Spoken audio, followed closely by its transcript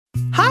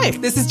Hi,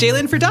 this is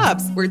Jalen for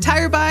Dobbs, where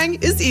tire buying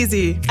is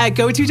easy. At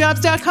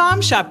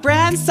GoToDobbs.com, shop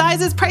brands,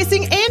 sizes,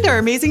 pricing, and our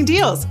amazing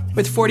deals.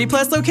 With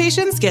 40-plus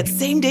locations, get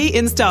same-day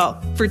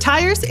install. For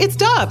tires, it's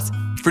Dobbs.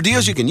 For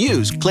deals you can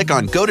use, click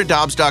on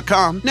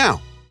GoToDobbs.com now.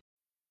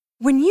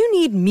 When you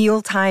need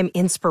mealtime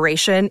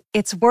inspiration,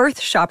 it's worth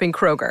shopping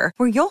Kroger,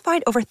 where you'll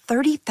find over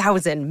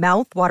 30,000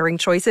 mouth-watering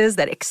choices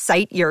that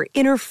excite your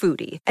inner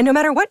foodie. And no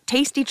matter what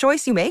tasty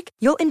choice you make,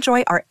 you'll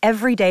enjoy our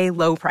everyday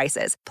low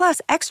prices, plus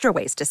extra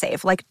ways to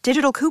save, like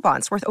digital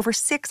coupons worth over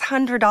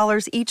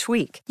 $600 each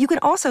week. You can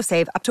also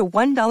save up to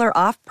 $1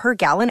 off per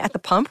gallon at the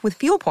pump with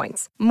fuel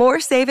points.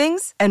 More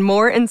savings and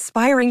more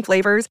inspiring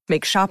flavors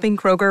make shopping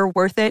Kroger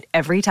worth it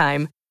every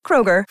time.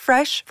 Kroger,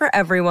 fresh for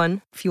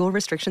everyone. Fuel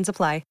restrictions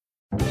apply.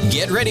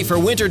 Get ready for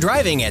winter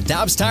driving at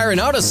Dobbs Tire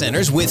and Auto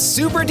Centers with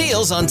super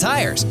deals on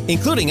tires,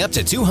 including up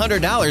to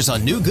 $200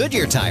 on new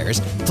Goodyear tires,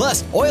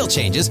 plus oil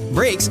changes,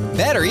 brakes,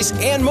 batteries,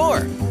 and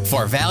more.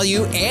 For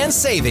value and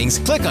savings,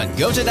 click on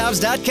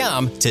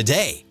GoToDobbs.com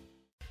today.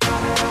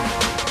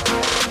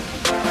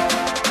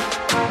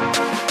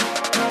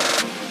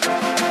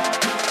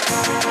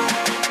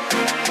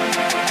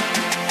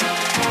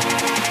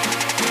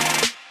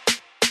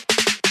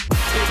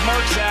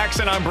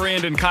 And I'm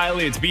Brandon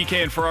Kiley. It's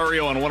BK and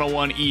Ferrario on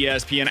 101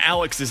 ESPN.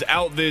 Alex is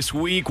out this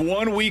week.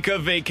 1 week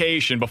of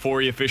vacation before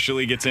he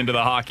officially gets into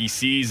the hockey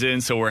season.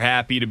 So we're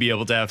happy to be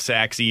able to have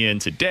Saxy in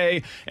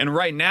today. And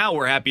right now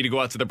we're happy to go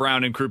out to the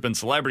Brown and Crouppen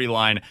Celebrity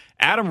Line.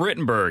 Adam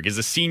Rittenberg is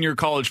a senior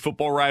college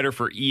football writer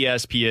for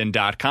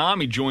ESPN.com.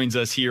 He joins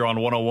us here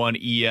on 101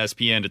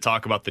 ESPN to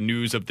talk about the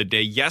news of the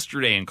day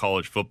yesterday in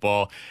college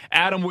football.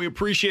 Adam, we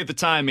appreciate the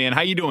time, man.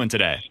 How you doing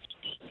today?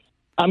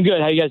 I'm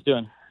good. How you guys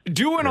doing?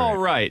 Doing all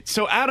right.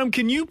 So, Adam,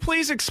 can you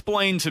please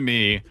explain to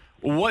me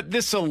what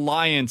this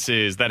alliance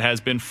is that has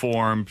been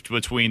formed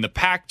between the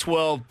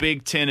Pac-12,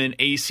 Big Ten, and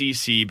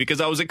ACC? Because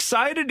I was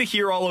excited to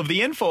hear all of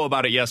the info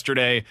about it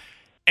yesterday,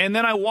 and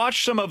then I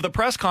watched some of the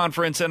press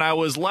conference, and I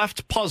was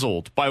left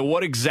puzzled by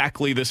what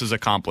exactly this is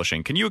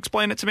accomplishing. Can you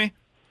explain it to me?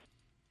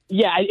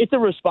 Yeah, it's a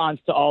response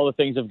to all the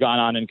things that have gone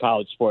on in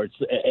college sports,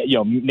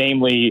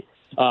 namely,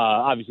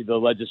 obviously, the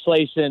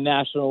legislation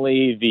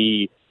nationally,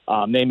 the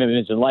name,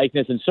 image, and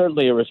likeness, and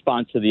certainly a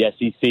response to the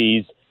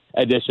SEC's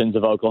additions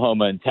of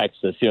Oklahoma and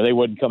Texas. They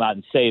wouldn't come out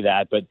and say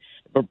that, but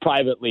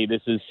privately,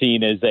 this is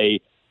seen as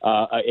a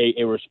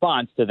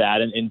response to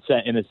that. And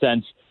in a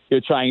sense,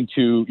 you're trying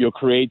to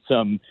create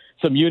some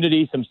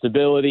unity, some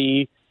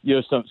stability,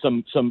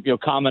 some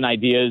common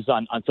ideas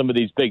on some of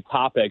these big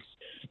topics.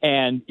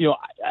 And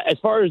as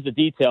far as the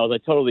details, I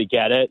totally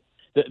get it.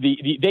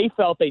 They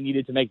felt they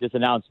needed to make this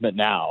announcement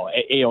now,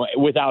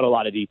 without a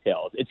lot of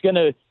details. It's going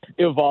to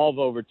evolve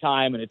over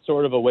time, and it's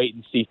sort of a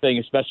wait-and-see thing,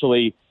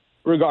 especially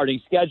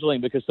regarding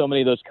scheduling, because so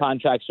many of those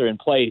contracts are in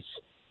place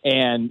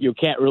and you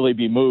can't really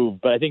be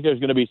moved. But I think there's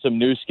going to be some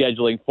new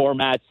scheduling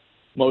formats,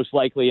 most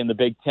likely in the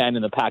Big Ten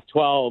and the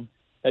Pac-12,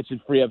 that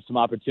should free up some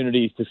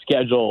opportunities to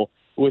schedule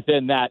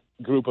within that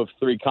group of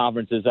three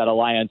conferences, that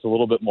alliance, a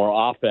little bit more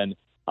often.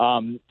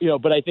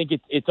 But I think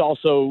it's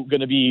also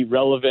going to be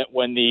relevant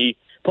when the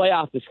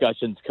playoff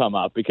discussions come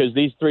up, because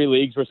these three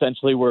leagues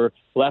were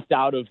left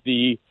out of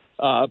the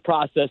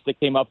process that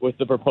came up with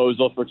the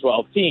proposal for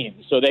 12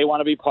 teams. So they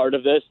want to be part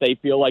of this. They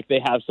feel like they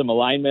have some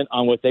alignment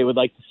on what they would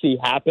like to see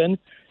happen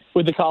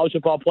with the college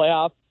football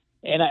playoff.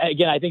 And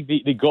again, I think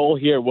the goal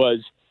here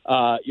was,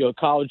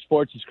 college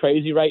sports is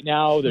crazy right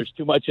now. There's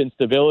too much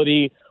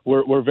instability.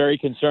 We're very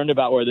concerned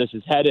about where this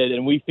is headed,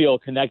 and we feel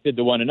connected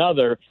to one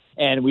another,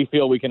 and we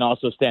feel we can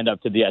also stand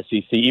up to the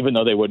SEC, even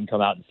though they wouldn't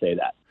come out and say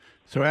that.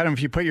 So, Adam,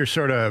 if you put your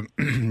sort of,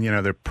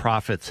 the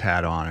prophets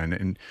hat on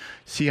and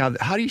see how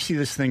do you see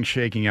this thing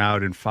shaking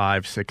out in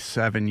 5, 6,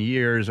 7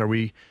 years?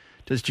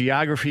 Does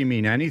geography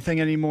mean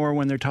anything anymore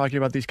when they're talking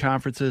about these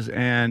conferences?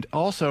 And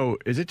also,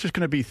 is it just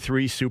going to be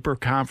 3 super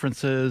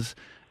conferences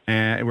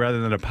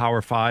rather than a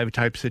Power 5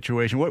 type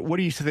situation? What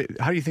do you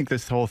how do you think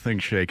this whole thing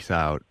shakes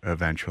out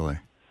eventually?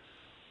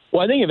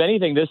 Well, I think if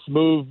anything, this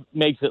move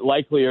makes it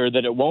likelier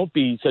that it won't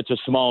be such a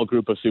small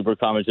group of super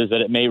conferences,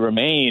 that it may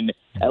remain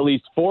at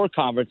least 4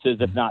 conferences,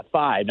 if not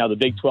 5. Now, the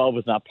Big 12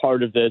 is not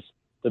part of this.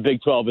 The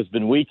Big 12 has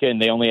been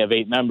weakened. They only have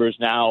 8 members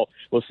now.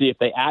 We'll see if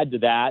they add to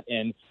that.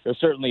 And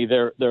certainly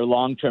their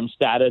long-term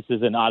status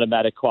as an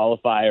automatic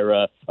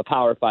qualifier, a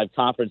Power 5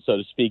 conference, so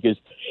to speak, is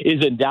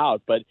in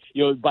doubt. But,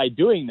 by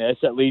doing this,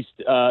 at least,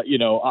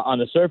 on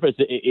the surface,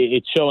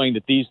 it's showing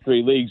that these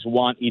 3 leagues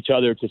want each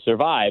other to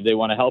survive. They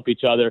want to help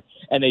each other.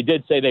 And they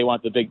did say they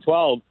want the Big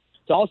 12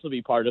 to also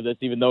be part of this,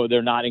 even though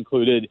they're not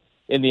included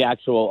in the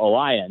actual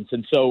alliance.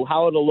 And so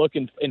how it'll look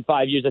in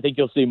 5 years, I think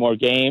you'll see more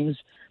games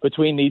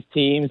between these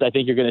teams. I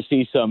think you're going to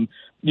see some,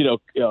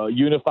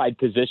 unified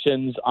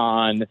positions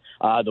on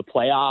the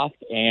playoff,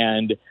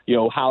 and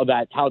how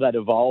that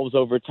evolves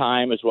over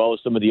time, as well as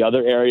some of the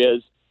other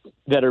areas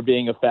that are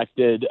being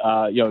affected.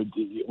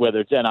 Whether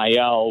it's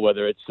NIL,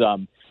 whether it's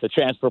the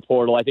transfer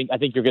portal. I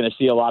think you're going to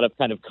see a lot of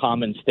kind of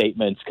common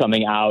statements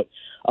coming out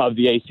of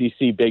the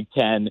ACC, Big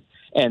Ten,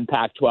 and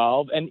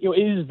Pac-12. And it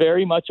is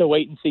very much a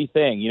wait-and-see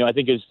thing. I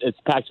think as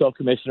Pac-12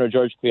 Commissioner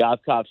George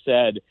Kliavkoff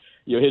said,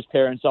 his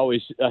parents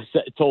always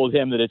told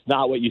him that it's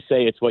not what you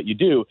say, it's what you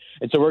do.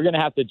 And so we're going to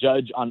have to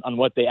judge on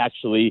what they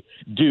actually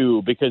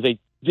do, because they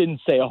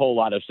didn't say a whole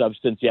lot of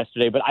substance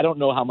yesterday, but I don't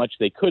know how much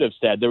they could have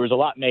said. There was a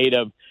lot made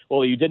of,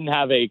 well, you didn't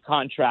have a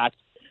contract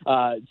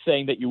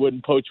saying that you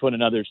wouldn't poach one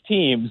another's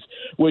teams,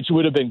 which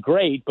would have been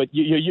great. But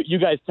you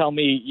guys tell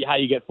me how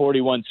you get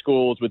 41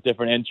 schools with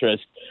different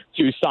interests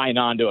to sign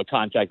on to a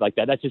contract like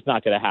that. That's just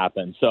not going to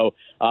happen. So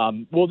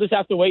we'll just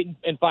have to wait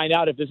and find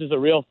out if this is a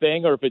real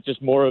thing or if it's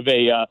just more of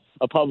a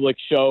public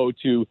show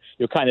to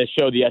kind of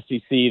show the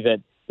SEC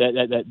that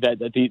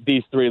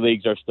these three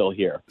leagues are still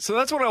here. So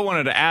that's what I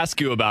wanted to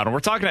ask you about. And we're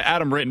talking to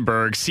Adam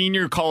Rittenberg,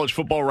 senior college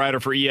football writer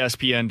for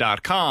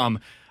ESPN.com.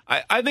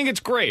 I think it's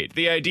great,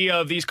 the idea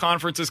of these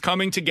conferences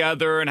coming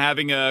together and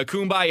having a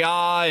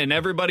kumbaya and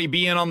everybody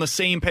being on the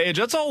same page.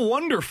 That's all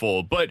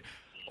wonderful. But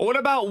what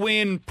about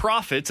when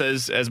profits,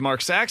 as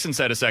Mark Saxon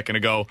said a second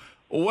ago,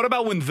 what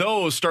about when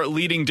those start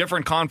leading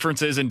different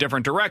conferences in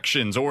different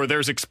directions, or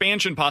there's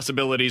expansion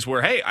possibilities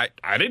where, hey,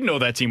 I didn't know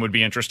that team would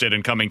be interested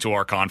in coming to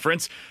our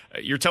conference.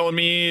 You're telling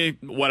me,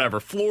 whatever,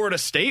 Florida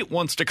State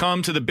wants to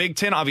come to the Big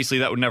Ten. Obviously,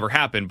 that would never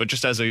happen, but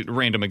just as a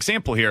random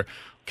example here,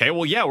 okay,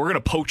 well, yeah, we're going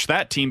to poach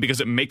that team because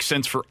it makes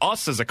sense for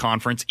us as a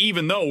conference,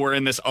 even though we're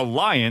in this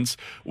alliance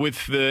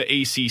with the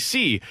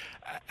ACC.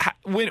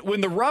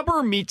 When the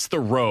rubber meets the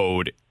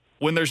road,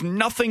 when there's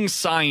nothing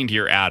signed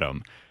here,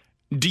 Adam,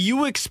 do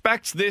you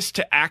expect this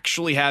to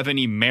actually have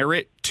any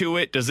merit to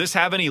it? Does this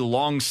have any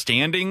long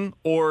standing,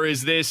 or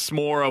is this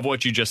more of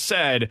what you just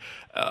said,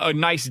 a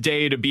nice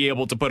day to be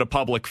able to put a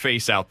public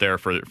face out there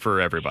for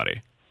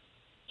everybody?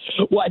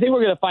 Well, I think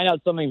we're going to find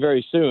out something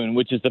very soon,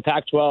 which is the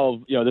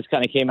Pac-12. This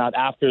kind of came out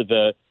after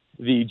the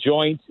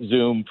joint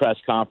Zoom press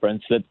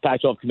conference that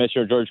Pac-12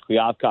 Commissioner George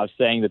Kliavkoff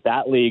saying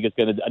that league is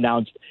going to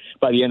announce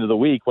by the end of the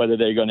week whether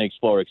they're going to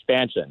explore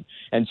expansion.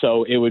 And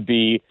so it would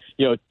be,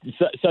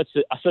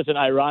 such an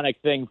ironic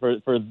thing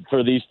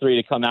for these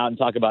three to come out and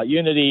talk about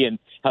unity and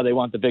how they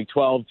want the Big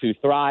 12 to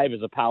thrive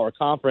as a power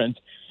conference.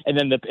 And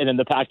then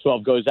the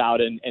Pac-12 goes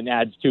out and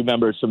adds two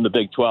members from the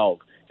Big 12.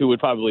 Who would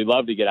probably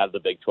love to get out of the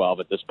Big 12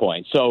 at this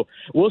point. So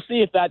we'll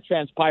see if that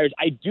transpires.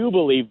 I do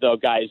believe, though,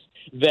 guys,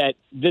 that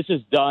this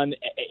is done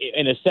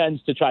in a sense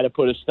to try to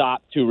put a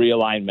stop to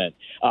realignment,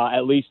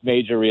 at least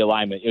major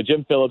realignment.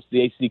 Jim Phillips,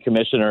 the ACC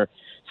commissioner,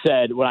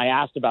 said when I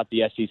asked about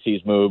the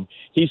SEC's move,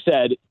 he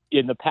said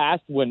in the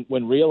past when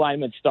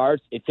realignment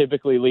starts, it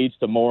typically leads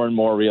to more and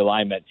more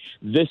realignment.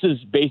 This is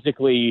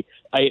basically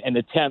an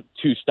attempt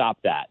to stop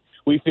that.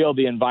 We feel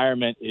the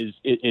environment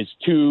is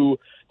too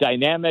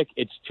dynamic,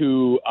 it's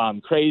too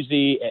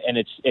crazy, and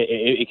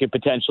it could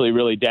potentially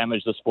really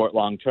damage the sport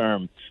long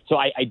term. So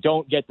I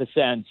don't get the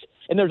sense,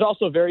 and there's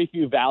also very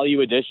few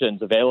value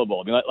additions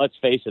available. I mean, let's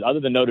face it, other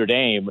than Notre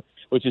Dame,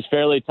 which is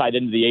fairly tied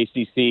into the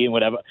ACC and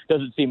whatever,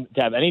 doesn't seem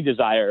to have any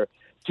desire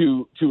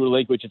to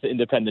relinquish its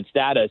independent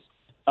status.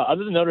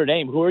 Other than Notre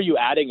Dame, who are you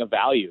adding of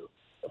value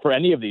for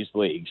any of these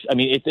leagues? I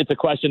mean, it's a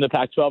question the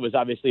Pac-12 is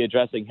obviously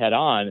addressing head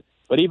on.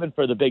 But even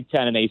for the Big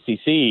Ten and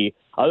ACC,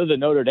 other than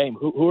Notre Dame,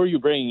 who are you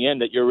bringing in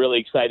that you're really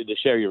excited to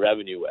share your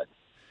revenue with?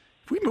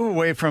 If we move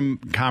away from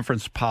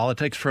conference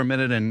politics for a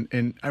minute,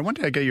 and I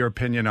want to get your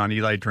opinion on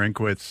Eli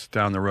Drinkwitz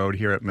down the road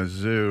here at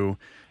Mizzou,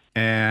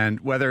 and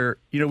whether,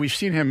 we've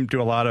seen him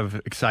do a lot of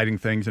exciting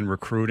things in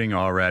recruiting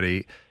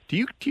already. Do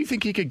you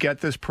think he could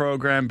get this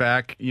program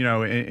back,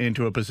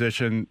 into a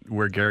position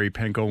where Gary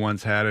Pinkel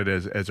once had it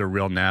as a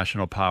real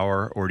national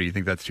power, or do you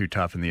think that's too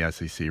tough in the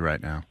SEC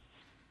right now?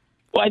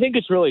 Well, I think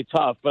it's really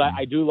tough, but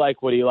I do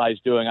like what Eli's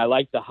doing. I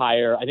like the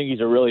hire. I think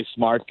he's a really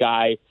smart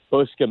guy,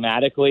 both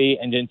schematically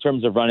and in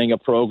terms of running a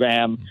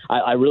program.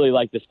 I really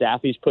like the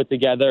staff he's put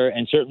together,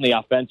 and certainly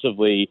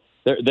offensively,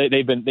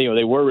 they've been,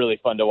 they were really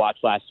fun to watch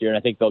last year, and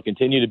I think they'll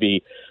continue to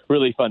be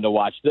really fun to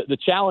watch. The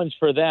challenge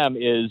for them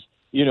is,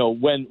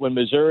 when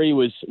Missouri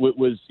was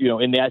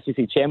in the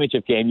SEC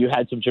championship game, you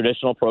had some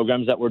traditional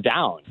programs that were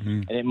down,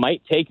 and it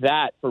might take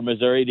that for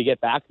Missouri to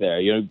get back there.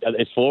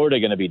 Is Florida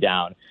going to be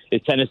down?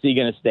 Is Tennessee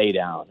going to stay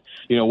down?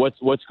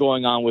 What's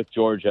going on with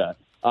Georgia?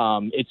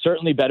 It's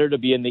certainly better to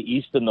be in the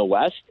East than the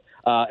West.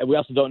 And we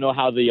also don't know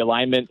how the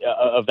alignment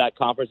of that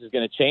conference is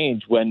going to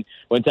change when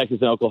Texas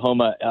and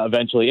Oklahoma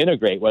eventually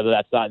integrate, whether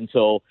that's not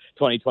until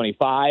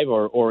 2025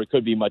 or it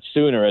could be much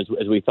sooner as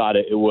we thought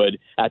it would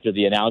after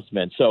the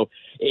announcement. So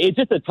it's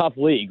just a tough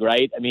league,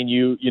 right? I mean,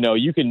 you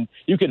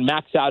can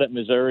max out at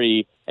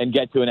Missouri and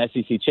get to an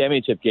SEC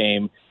championship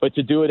game, but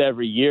to do it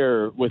every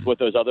year with what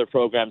those other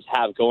programs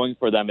have going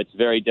for them, it's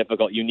very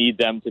difficult. You need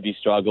them to be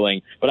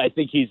struggling. But I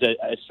think he's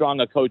as strong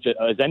a coach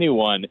as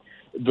anyone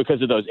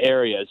because of those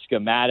areas: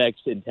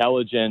 schematics,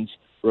 intelligence,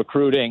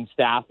 recruiting,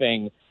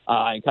 staffing,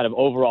 and kind of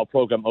overall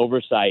program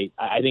oversight.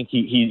 I think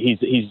he's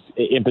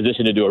in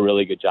position to do a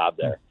really good job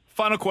there.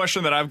 Final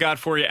question that I've got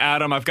for you,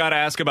 Adam. I've got to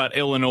ask about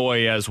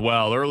Illinois as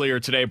well. Earlier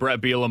today, Brett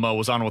Bielema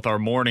was on with our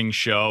morning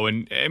show,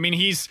 and I mean,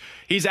 he's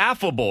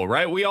affable,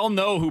 right? We all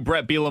know who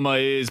Brett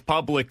Bielema is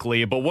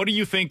publicly, but what do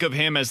you think of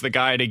him as the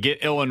guy to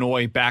get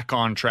Illinois back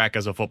on track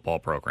as a football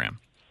program?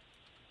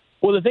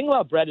 Well, the thing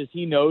about Brett is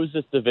he knows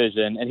this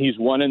division, and he's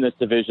won in this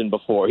division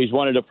before. He's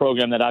won at a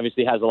program that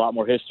obviously has a lot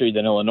more history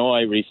than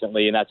Illinois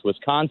recently, and that's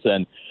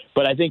Wisconsin.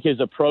 But I think his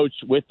approach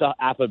with the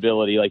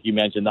affability, like you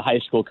mentioned, the high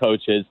school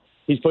coaches,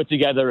 he's put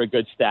together a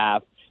good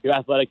staff. Your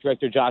athletic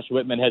director, Josh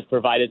Whitman, has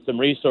provided some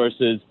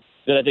resources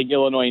that I think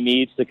Illinois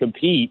needs to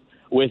compete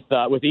with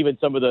even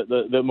some of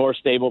the more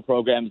stable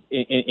programs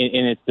in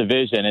its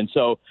division. And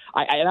so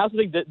I also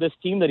think that this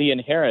team that he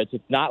inherits,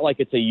 it's not like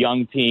it's a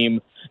young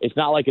team. It's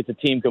not like it's a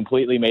team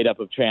completely made up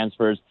of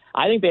transfers.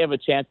 I think they have a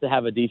chance to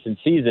have a decent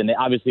season. It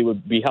obviously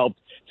would be helped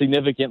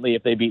significantly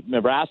if they beat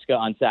Nebraska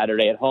on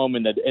Saturday at home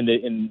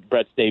in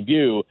Brett's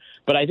debut.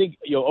 But I think,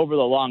 over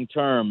the long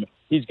term,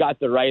 he's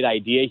got the right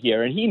idea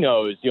here. And he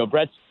knows,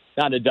 Brett's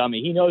not a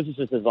dummy. He knows this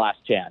is his last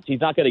chance.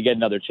 He's not going to get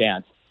another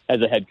chance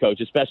as a head coach,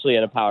 especially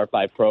at a Power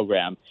 5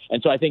 program.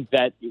 And so I think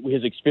that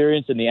his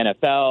experience in the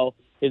NFL,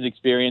 his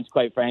experience,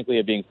 quite frankly,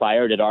 of being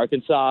fired at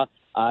Arkansas,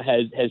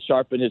 has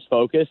sharpened his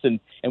focus, and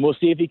we'll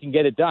see if he can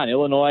get it done.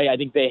 Illinois, I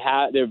think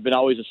they've been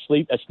always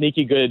a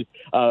sneaky good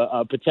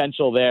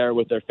potential there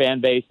with their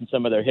fan base and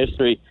some of their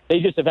history. They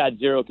just have had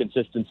zero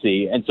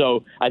consistency, and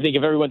so I think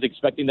if everyone's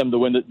expecting them to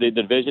win the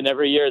division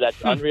every year,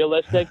 that's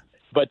unrealistic.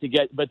 But to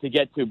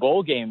get to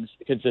bowl games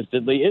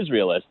consistently is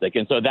realistic,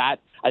 and so that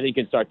I think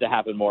can start to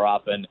happen more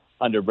often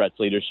under Brett's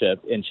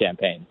leadership in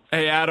Champaign.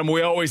 Hey, Adam,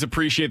 we always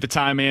appreciate the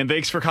time, man.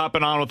 Thanks for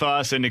hopping on with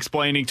us and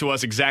explaining to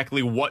us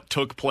exactly what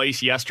took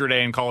place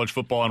yesterday in college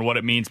football and what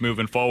it means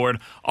moving forward.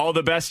 All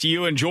the best to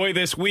you. Enjoy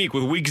this week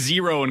with week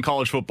 0 in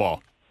college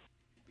football.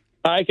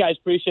 All right, guys,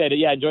 appreciate it.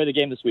 Yeah, enjoy the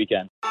game this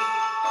weekend.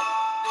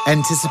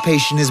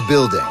 Anticipation is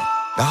building.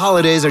 The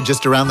holidays are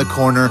just around the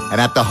corner, and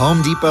at the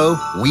Home Depot,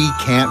 we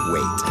can't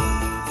wait.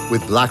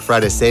 With Black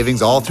Friday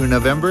savings all through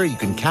November, you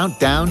can count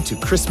down to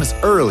Christmas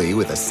early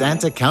with a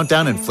Santa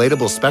Countdown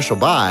Inflatable Special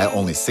Buy,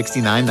 only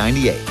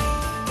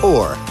 $69.98.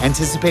 Or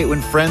anticipate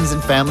when friends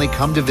and family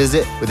come to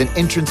visit with an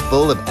entrance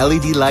full of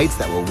LED lights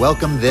that will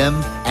welcome them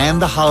and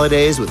the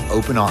holidays with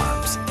open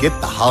arms. Get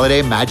the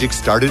holiday magic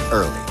started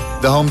early.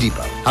 The Home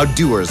Depot, how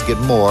doers get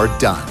more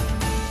done.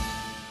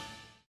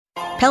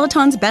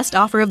 Peloton's best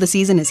offer of the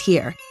season is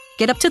here.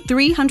 Get up to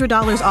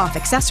 $300 off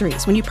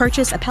accessories when you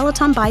purchase a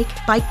Peloton bike,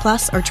 Bike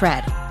Plus, or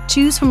Tread.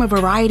 Choose from a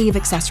variety of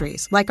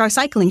accessories, like our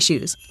cycling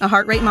shoes, a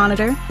heart rate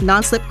monitor,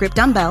 non-slip grip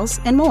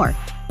dumbbells, and more.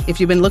 If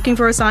you've been looking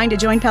for a sign to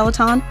join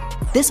Peloton,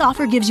 this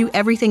offer gives you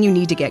everything you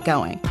need to get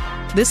going.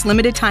 This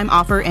limited time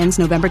offer ends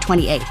November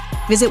 28th.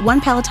 Visit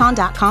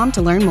onepeloton.com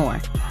to learn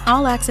more.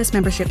 All access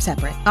membership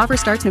separate. Offer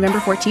starts November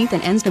 14th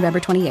and ends November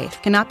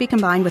 28th. Cannot be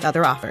combined with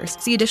other offers.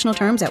 See additional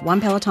terms at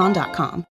onepeloton.com.